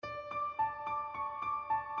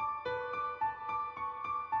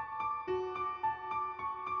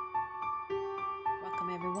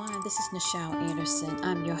everyone. This is Nichelle Anderson.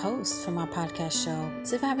 I'm your host for my podcast show,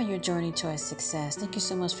 Surviving Your Journey Towards Success. Thank you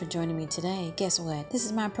so much for joining me today. Guess what? This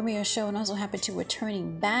is my premiere show, and I'm so happy to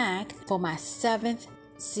returning back for my 7th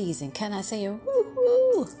season. Can I say a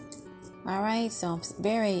woo-hoo? All right, so I'm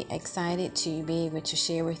very excited to be able to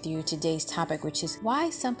share with you today's topic, which is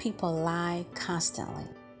why some people lie constantly.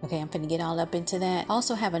 Okay, I'm going to get all up into that.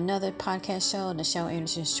 Also have another podcast show, Nichelle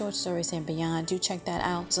Anderson Short Stories and Beyond. Do check that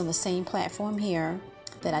out. It's on the same platform here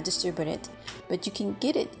that I distribute it, but you can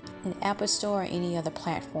get it in Apple Store or any other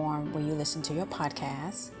platform where you listen to your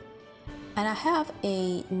podcasts. And I have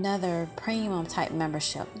another premium type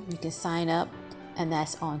membership. You can sign up, and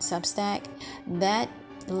that's on Substack. That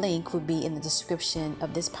link will be in the description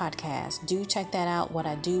of this podcast. Do check that out. What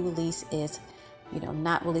I do release is,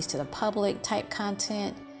 not released to the public type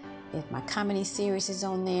content. If my comedy series is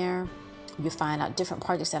on there, you'll find out different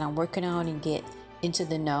projects that I'm working on and get into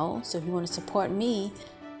the know. So if you want to support me,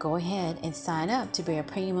 go ahead and sign up to be a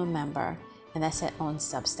premium member, and that's on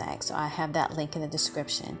Substack. So I have that link in the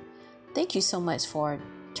description. Thank you so much for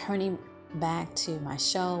returning back to my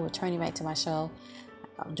show.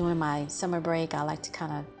 During my summer break, I like to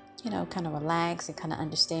kind of relax and kind of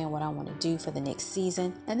understand what I want to do for the next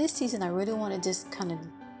season. And this season, I really want to just kind of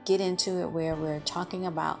get into it where we're talking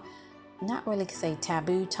about, not really say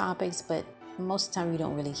taboo topics, but most of the time we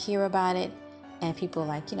don't really hear about it. And people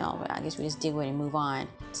I guess we just deal with it and move on.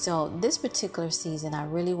 So this particular season, I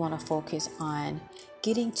really want to focus on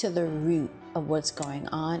getting to the root of what's going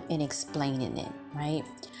on and explaining it, right?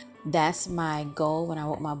 That's my goal when I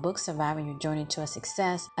wrote my book, Surviving Your Journey to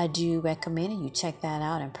Success. I do recommend you check that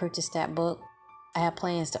out and purchase that book. I have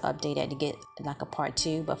plans to update it to get like a part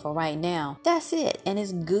 2, but for right now, that's it. And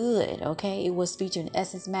it's good, okay? It was featured in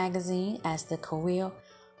Essence Magazine as the career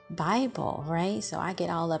Bible, right? So I get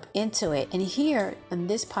all up into it. And here on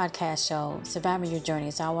this podcast show, Surviving Your Journey,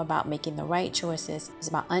 is all about making the right choices. It's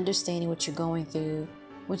about understanding what you're going through.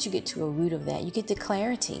 Once you get to a root of that, you get the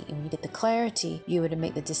clarity. And when you get the clarity, you're able to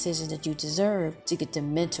make the decisions that you deserve to get the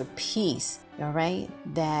mental peace, all right?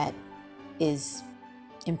 That is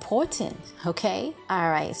important, okay? All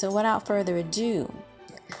right, so without further ado,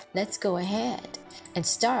 let's go ahead and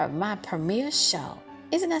start my premiere show.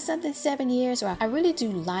 Isn't that something? 7 years? Well, I really do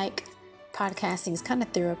like podcasting. It's kind of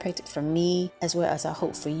therapeutic for me as well as I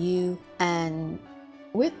hope for you. And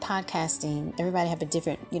with podcasting, everybody have a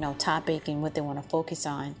different, topic and what they want to focus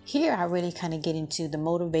on. Here, I really kind of get into the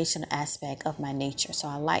motivational aspect of my nature. So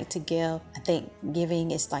I like to give. I think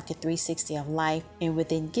giving is like a 360 of life. And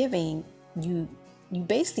within giving, you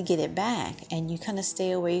basically get it back, and you kind of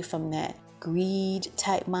stay away from that greed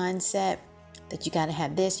type mindset that you got to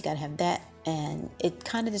have this, you got to have that. And it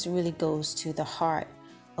kind of just really goes to the heart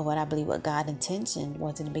of what I believe what God intention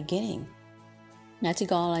was in the beginning. Not to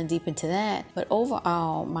go all deep into that, but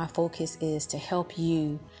overall, my focus is to help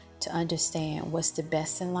you to understand what's the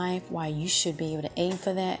best in life, why you should be able to aim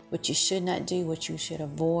for that, what you should not do, what you should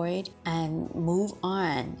avoid, and move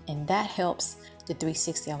on. And that helps the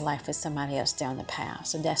 360 of life for somebody else down the path.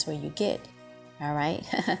 So that's where you get, all right,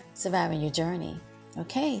 surviving your journey.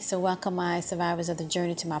 Okay, so welcome my survivors of the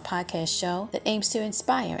journey to my podcast show that aims to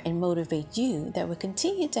inspire and motivate you, that will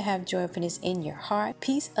continue to have joyfulness in your heart,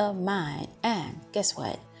 peace of mind, and guess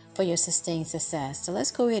what? For your sustained success. So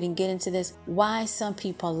let's go ahead and get into this. Why some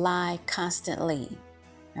people lie constantly.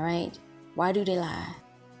 All right, why do they lie?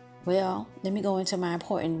 Well, let me go into my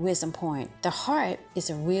important wisdom point. The heart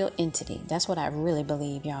is a real entity. That's what I really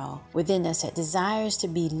believe, y'all. Within us that desires to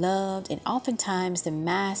be loved, and oftentimes the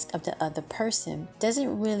mask of the other person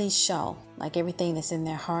doesn't really show, like everything that's in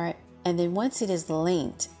their heart. And then once it is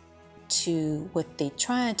linked to what they're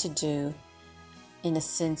trying to do, in a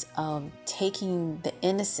sense of taking the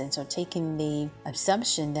innocence or taking the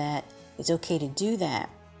assumption that it's okay to do that,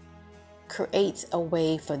 creates a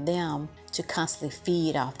way for them to constantly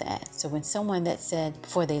feed off that. So when someone that said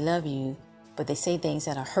before they love you, but they say things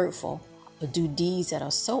that are hurtful or do deeds that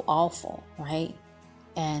are so awful, right?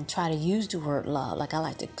 And try to use the word love, like I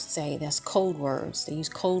like to say, that's code words. They use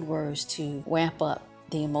code words to ramp up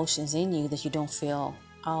the emotions in you that you don't feel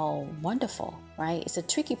all wonderful, right? It's a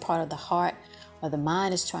tricky part of the heart, or the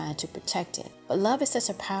mind is trying to protect it. But love is such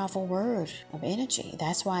a powerful word of energy.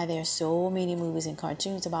 That's why there's so many movies and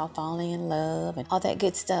cartoons about falling in love and all that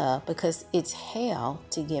good stuff, because it's hell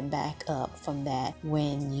to get back up from that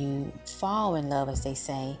when you fall in love, as they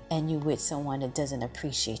say, and you're with someone that doesn't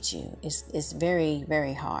appreciate you. It's very,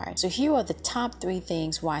 very hard. So here are the top 3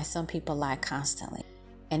 things why some people lie constantly.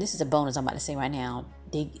 And this is a bonus I'm about to say right now.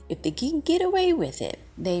 If they can get away with it,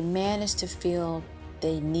 they manage to feel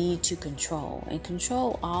they need to control. And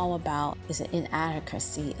control all about is an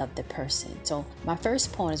inadequacy of the person. So my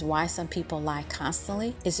first point is why some people lie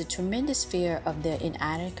constantly is a tremendous fear of their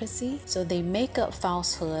inadequacy. So they make up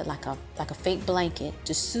falsehood like a fake blanket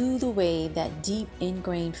to soothe away that deep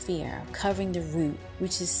ingrained fear covering the root,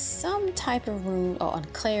 which is some type of wound or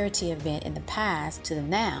unclarity event in the past to the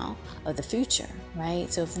now or the future,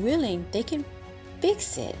 right? So if willing, they can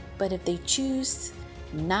fix it. But if they choose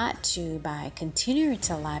not to by continuing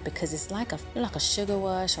to lie because it's like a sugar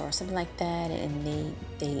rush or something like that, and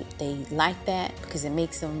they like that because it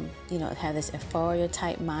makes them have this euphoria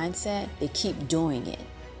type mindset, they keep doing it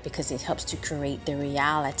because it helps to create the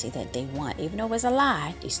reality that they want. Even though it's a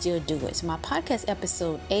lie, they still do it. So my podcast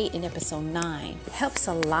episode 8 and episode 9 helps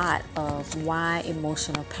a lot of why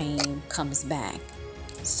emotional pain comes back.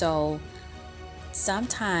 So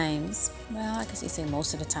sometimes, well, I guess you say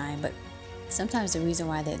most of the time, but sometimes the reason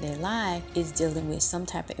why they lie is dealing with some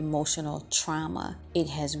type of emotional trauma. It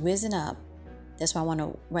has risen up. That's why I want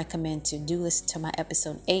to recommend to do listen to my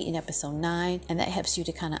episode 8 and episode 9, and that helps you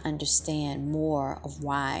to kind of understand more of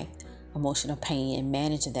why emotional pain and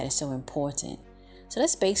managing that is so important. So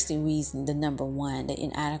that's basically reason the number one, the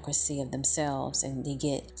inadequacy of themselves, and they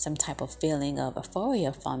get some type of feeling of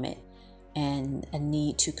euphoria from it and a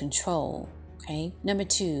need to control. Okay. Number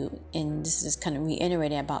 2, and this is kind of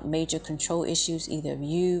reiterating about major control issues, either of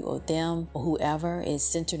you or them or whoever, is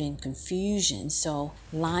centered in confusion. So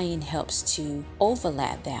lying helps to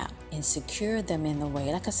overlap that and secure them in a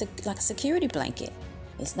way like a security blanket.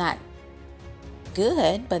 It's not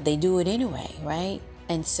good, but they do it anyway, right?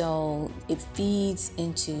 And so it feeds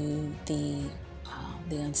into the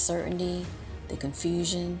uncertainty, the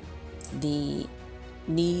confusion, the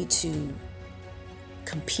need to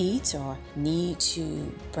compete or need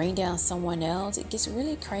to bring down someone else. It gets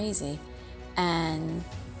really crazy and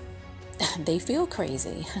they feel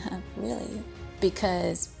crazy really,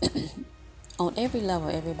 because on every level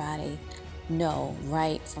everybody know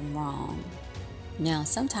right from wrong. Now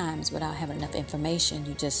sometimes without having enough information,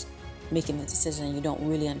 you just making a decision and you don't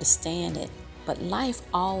really understand it, but life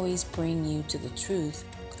always bring you to the truth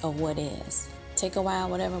of what is. Take a while,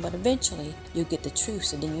 whatever, but eventually you get the truth,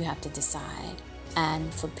 so then you have to decide.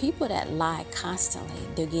 And for people that lie constantly,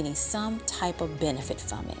 they're getting some type of benefit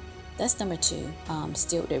from it. That's number 2,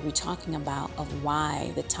 still that we're talking about of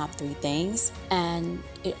why the top 3 things. And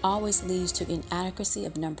it always leads to inadequacy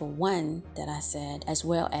of number 1 that I said, as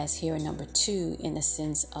well as here in number 2 in the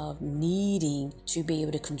sense of needing to be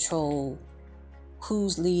able to control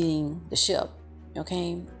who's leading the ship.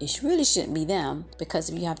 Okay, it really shouldn't be them, because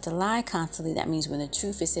if you have to lie constantly, that means when the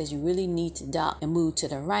truth it says you really need to duck and move to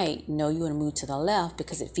the right, no, you want to move to the left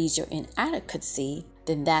because it feeds your inadequacy,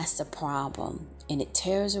 then that's the problem. And it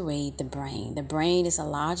tears away the brain. The brain is a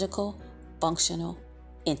logical, functional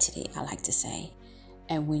entity, I like to say.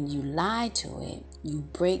 And when you lie to it, you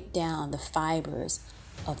break down the fibers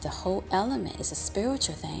of the whole element. It's a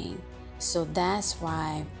spiritual thing. So that's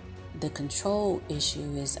why the control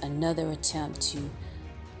issue is another attempt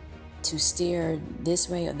to steer this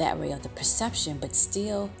way or that way of the perception, but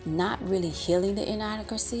still not really healing the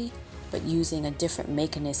inadequacy, but using a different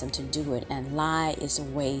mechanism to do it. And lie is a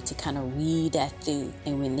way to kind of weed that through.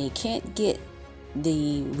 And when they can't get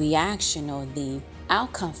the reaction or the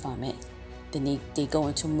outcome from it, then they go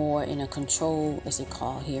into more in a control, as they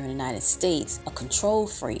call here in the United States, a control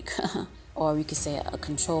freak, or you could say a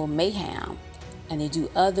control mayhem. And they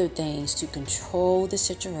do other things to control the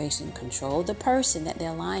situation, control the person that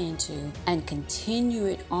they're lying to, and continue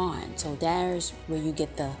it on. So there's where you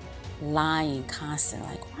get the lying constant.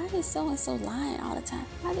 Like, why is so-and-so lying all the time?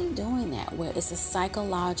 Why are they doing that? Well, it's a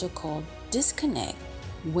psychological disconnect.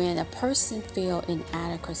 When a person feel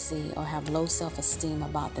inadequacy or have low self-esteem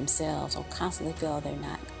about themselves or constantly feel they're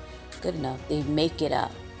not good enough, they make it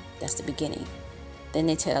up. That's the beginning. Then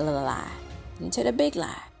they tell a little lie. Then they tell a big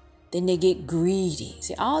lie. Then they get greedy.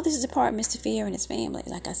 See, all this is a part of Mr. Fear and his family.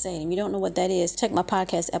 Like I said, if you don't know what that is, check my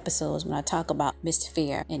podcast episodes when I talk about Mr.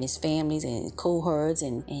 Fear and his families and his cohorts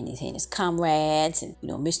and his comrades and,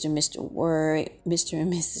 Mr. and Mr. Worry, Mr.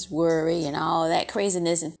 and Mrs. Worry and all that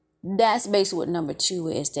craziness. And that's basically what number 2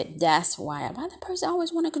 is. That's why the person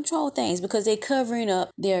always want to control things, because they're covering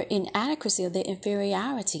up their inadequacy or their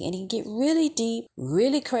inferiority. And it can get really deep,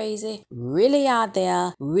 really crazy, really out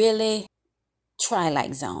there, really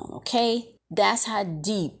Twilight Zone, okay? That's how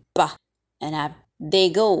deep they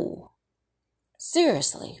go.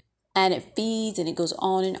 Seriously. And it feeds and it goes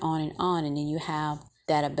on and on and on. And then you have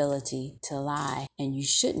that ability to lie, and you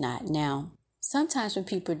should not. Now, sometimes when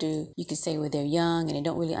people do, you can say when they're young and they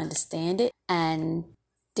don't really understand it, and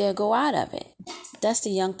they'll go out of it. That's the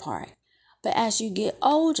young part. But as you get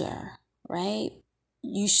older, right,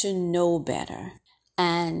 you should know better.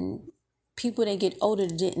 And people that get older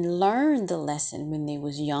didn't learn the lesson when they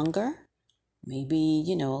was younger. Maybe,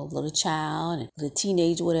 a little child, a little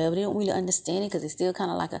teenager, whatever. They don't really understand it because it's still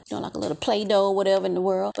kind of like like a little Play-Doh or whatever in the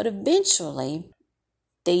world. But eventually,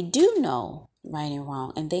 they do know right and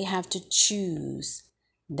wrong, and they have to choose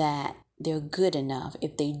that they're good enough.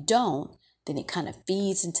 If they don't, then it kind of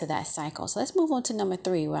feeds into that cycle. So let's move on to number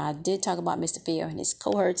 3, where I did talk about Mr. Fear and his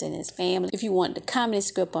cohorts and his family. If you want the comedy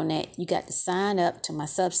script on that, you got to sign up to my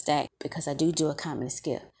Substack because I do a comedy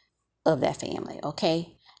script of that family,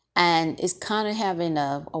 okay? And it's kind of having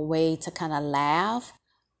a way to kind of laugh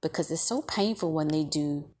because it's so painful when they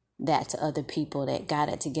do that to other people that got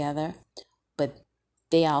it together, but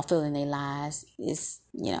they all feeling their lies. It's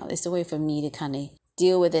a way for me to kind of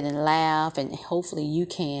deal with it and laugh, and hopefully you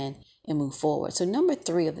can and move forward. So number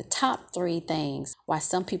 3 of the top 3 things why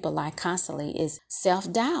some people lie constantly is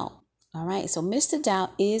self-doubt. All right, so Mr.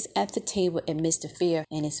 Doubt is at the table at Mr. Fear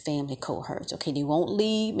and his family cohorts. Okay, they won't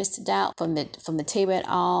leave Mr. Doubt from the table at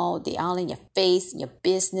all. They all in your face. Your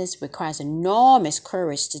business requires enormous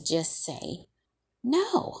courage to just say,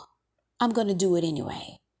 no, I'm going to do it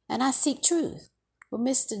anyway. And I seek truth. But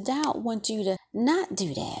Mr. Doubt wants you to not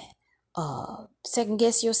do that. Second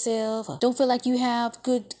guess yourself. Don't feel like you have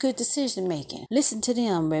good decision making. Listen to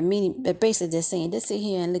them. But basically they're saying, just sit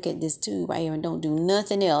here and look at this tube right here and don't do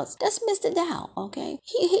nothing else. That's Mr. Doubt, okay?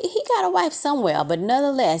 He got a wife somewhere, but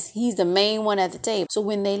nonetheless, he's the main one at the table. So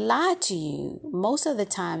when they lie to you, most of the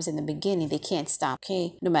times in the beginning, they can't stop,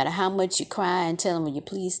 okay? No matter how much you cry and tell them, will you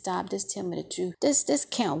please stop? Just tell me the truth.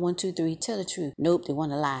 Just count 1, 2, 3. Tell the truth. Nope, they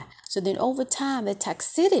want to lie. So then over time, the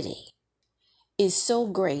toxicity is so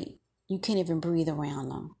great, you can't even breathe around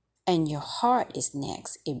them. And your heart is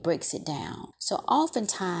next. It breaks it down. So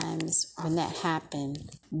oftentimes when that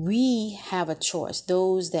happens, we have a choice.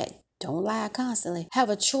 Those that don't lie constantly have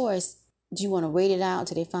a choice. Do you want to wait it out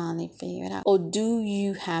till they finally figure it out? Or do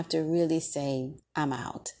you have to really say, I'm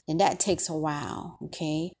out? And that takes a while,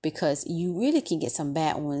 okay? Because you really can get some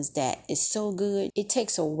bad ones that is so good. It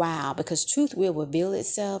takes a while because truth will reveal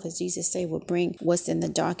itself. As Jesus said, will bring what's in the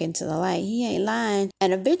dark into the light. He ain't lying.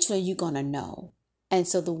 And eventually you're going to know. And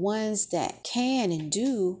so the ones that can and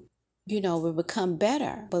do, will become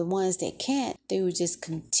better. But the ones that can't, they will just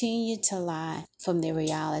continue to lie from their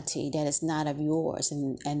reality that is not of yours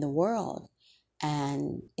and the world.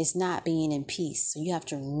 And it's not being in peace. So you have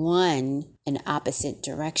to run in the opposite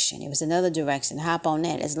direction. It was another direction. Hop on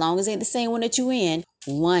that. As long as it ain't the same one that you in,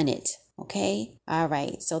 run it. Okay? All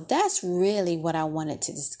right. So that's really what I wanted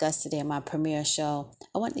to discuss today in my premiere show.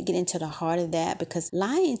 I wanted to get into the heart of that because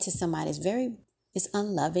lying to somebody is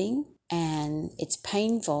unloving and it's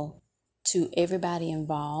painful to everybody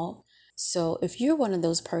involved. So if you're one of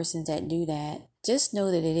those persons that do that, just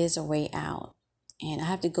know that it is a way out. And I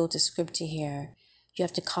have to go to scripture here. You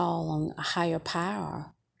have to call on a higher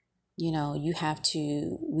power. You have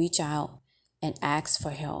to reach out and ask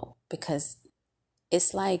for help because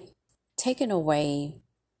it's like taking away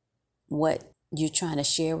what you're trying to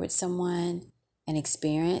share with someone and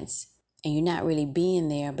experience, and you're not really being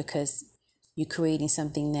there because you're creating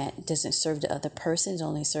something that doesn't serve the other person, it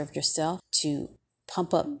only serves yourself to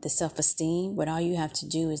pump up the self-esteem. But all you have to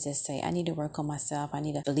do is just say, I need to work on myself. I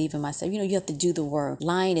need to believe in myself. You have to do the work.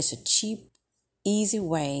 Lying is a cheap, easy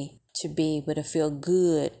way to be able to feel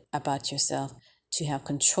good about yourself, to have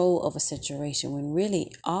control of a situation when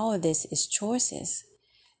really all of this is choices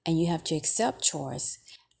and you have to accept choice.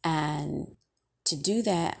 And to do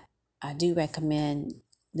that, I do recommend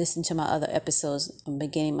listen to my other episodes. I'm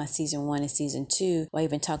beginning my season 1 and season 2. I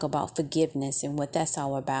even talk about forgiveness and what that's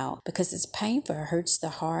all about because it's painful. It hurts the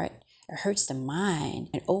heart. It hurts the mind.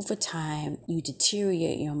 And over time, you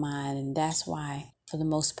deteriorate your mind. And that's why, for the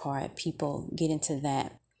most part, people get into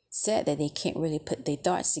that set that they can't really put their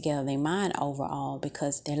thoughts together, their mind overall,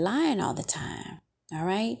 because they're lying all the time. All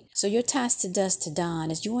right. So your task to dusk to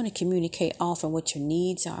dawn is you want to communicate often what your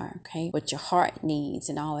needs are, okay? What your heart needs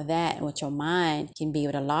and all of that, and what your mind can be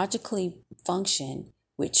able to logically function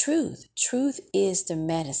with truth. Truth is the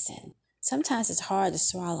medicine. Sometimes it's hard to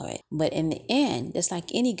swallow it, but in the end, just like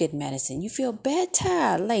any good medicine, you feel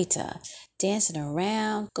better later. Dancing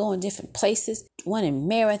around, going different places, running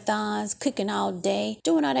marathons, cooking all day,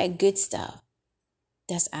 doing all that good stuff.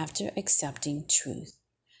 That's after accepting truth.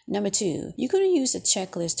 Number 2, you're going to use a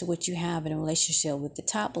checklist to what you have in a relationship with the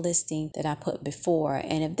top listing that I put before.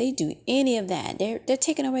 And if they do any of that, they're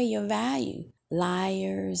taking away your value.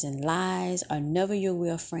 Liars and lies are never your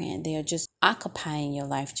real friend. They are just occupying your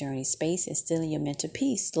life journey space and stealing your mental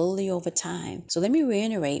peace slowly over time. So let me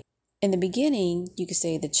reiterate. In the beginning, you could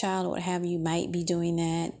say the child or what have you might be doing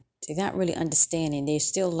that. They're not really understanding. They're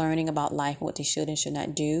still learning about life, what they should and should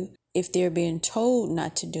not do. If they're being told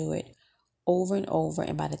not to do it over and over,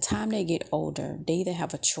 and by the time they get older, they either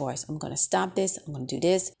have a choice. I'm going to stop this, I'm going to do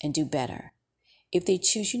this, and do better. If they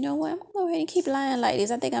choose, you know what, I'm going to go ahead and keep lying like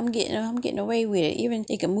this. I think I'm getting away with it. Even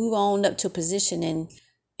they can move on up to a position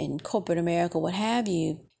in corporate America, what have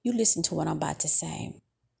you. You listen to what I'm about to say.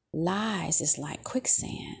 Lies is like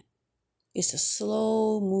quicksand. It's a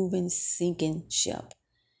slow moving, sinking ship.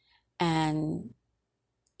 And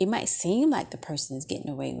it might seem like the person is getting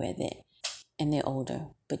away with it and they're older,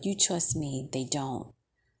 but you trust me, they don't.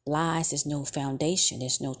 Lies, there's no foundation,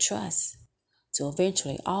 there's no trust. So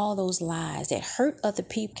eventually all those lies that hurt other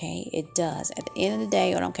people, okay, it does. At the end of the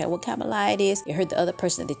day, I don't care what kind of lie it is, it hurt the other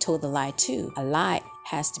person that they told the lie to. A lie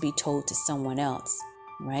has to be told to someone else,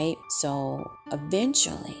 right? So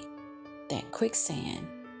eventually that quicksand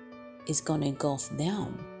is going to engulf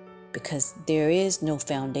them because there is no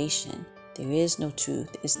foundation. There is no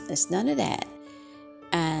truth. It's none of that.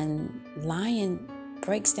 And lying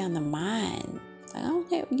breaks down the mind. Like, I don't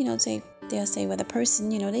care, they'll say, well, the person,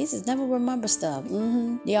 they just never remember stuff.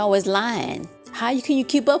 They always lying. How can you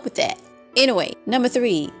keep up with that? Anyway, number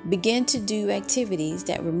 3, begin to do activities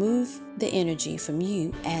that remove the energy from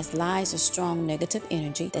you, as lies are strong negative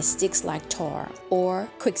energy that sticks like tar or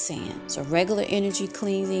quicksand. So regular energy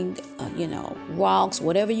cleansing, walks,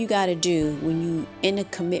 whatever you got to do when you in a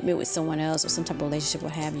commitment with someone else or some type of relationship,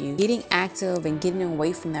 what have you, getting active and getting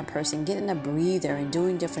away from that person, getting a breather and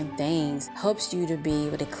doing different things helps you to be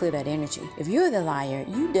able to clear that energy. If you're the liar,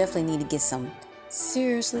 you definitely need to get some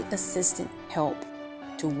seriously assistant help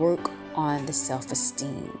to work on the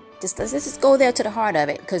self-esteem. Let's just go there to the heart of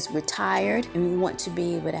it, because we're tired and we want to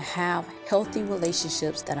be able to have healthy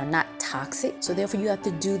relationships that are not toxic. So therefore you have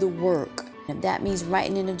to do the work. If that means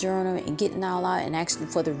writing in a journal and getting all out and asking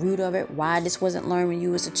for the root of it, why this wasn't learned when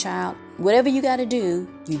you was a child, whatever you got to do,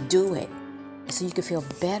 you do it. So you can feel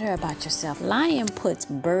better about yourself. Lying puts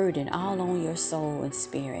burden all on your soul and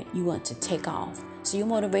spirit. You want to take off. So your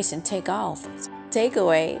motivation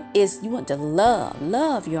takeaway is you want to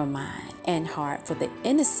love your mind and heart for the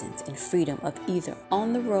innocence and freedom of either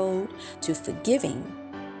on the road to forgiving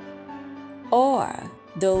or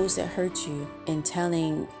those that hurt you, and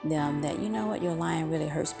telling them that, you know what, your lying really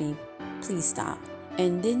hurts me, please stop.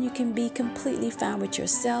 And then you can be completely fine with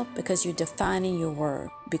yourself because you're defining your word,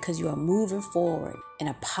 because you are moving forward in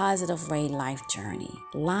a positive way life journey.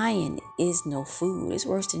 Lying is no food. It's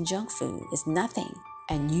worse than junk food. It's nothing.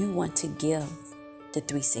 And you want to give the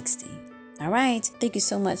 360. All right. Thank you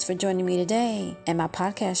so much for joining me today at my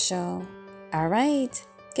podcast show. All right.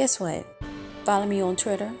 Guess what? Follow me on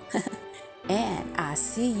Twitter. And I'll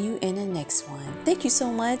see you in the next one. Thank you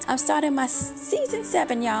so much. I'm starting my season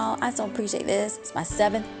 7, y'all. I so appreciate this. It's my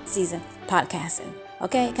 7th season podcasting.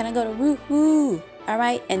 Okay, can I go to woo? All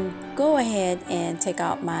right, and go ahead and take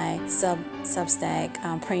out my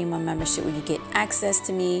Substack premium membership where you get access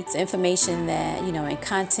to me. It's information that, and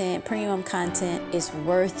content, premium content is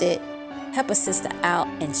worth it. Help a sister out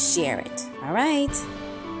and share it. All right.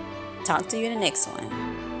 Talk to you in the next one.